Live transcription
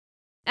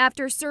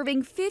After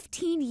serving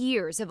 15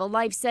 years of a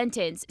life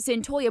sentence,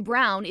 Cyntoia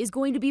Brown is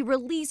going to be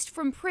released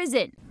from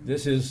prison.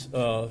 This is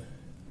an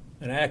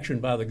action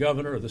by the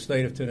governor of the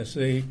state of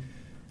Tennessee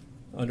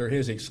under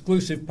his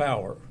exclusive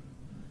power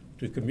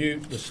to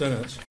commute the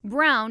sentence.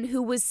 Brown,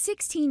 who was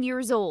 16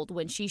 years old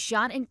when she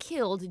shot and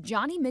killed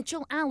Johnny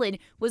Mitchell Allen,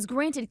 was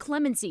granted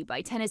clemency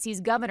by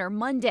Tennessee's governor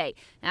Monday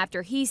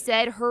after he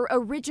said her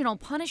original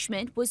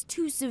punishment was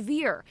too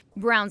severe.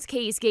 Brown's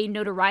case gained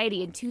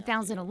notoriety in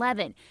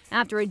 2011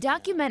 after a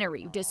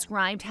documentary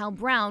described how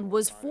Brown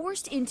was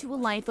forced into a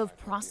life of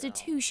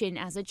prostitution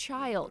as a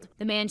child.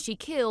 The man she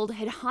killed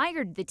had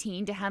hired the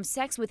teen to have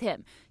sex with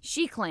him.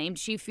 She claimed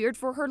she feared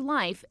for her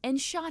life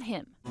and shot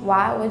him.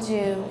 Why would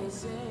you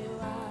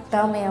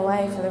throw me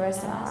away for the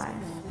rest of my life?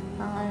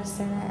 I don't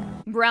understand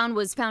that. Brown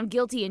was found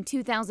guilty in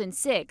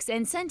 2006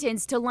 and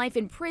sentenced to life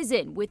in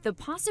prison with the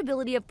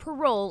possibility of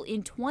parole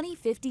in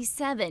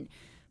 2057.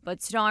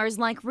 But stars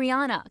like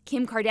Rihanna,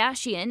 Kim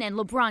Kardashian, and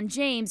LeBron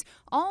James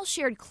all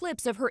shared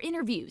clips of her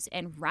interviews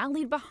and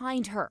rallied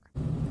behind her.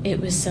 It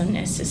was so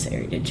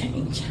necessary to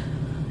change.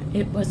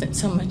 It wasn't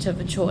so much of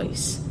a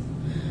choice,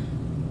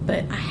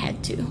 but I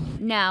had to.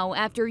 Now,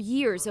 after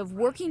years of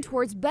working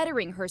towards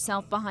bettering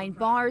herself behind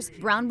bars,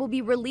 Brown will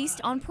be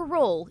released on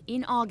parole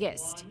in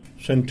August.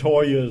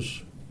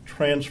 Cyntoia's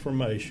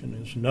transformation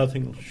is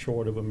nothing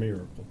short of a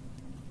miracle.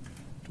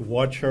 To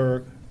watch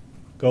her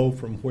go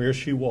from where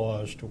she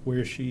was to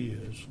where she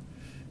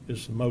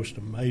is the most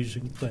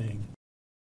amazing thing.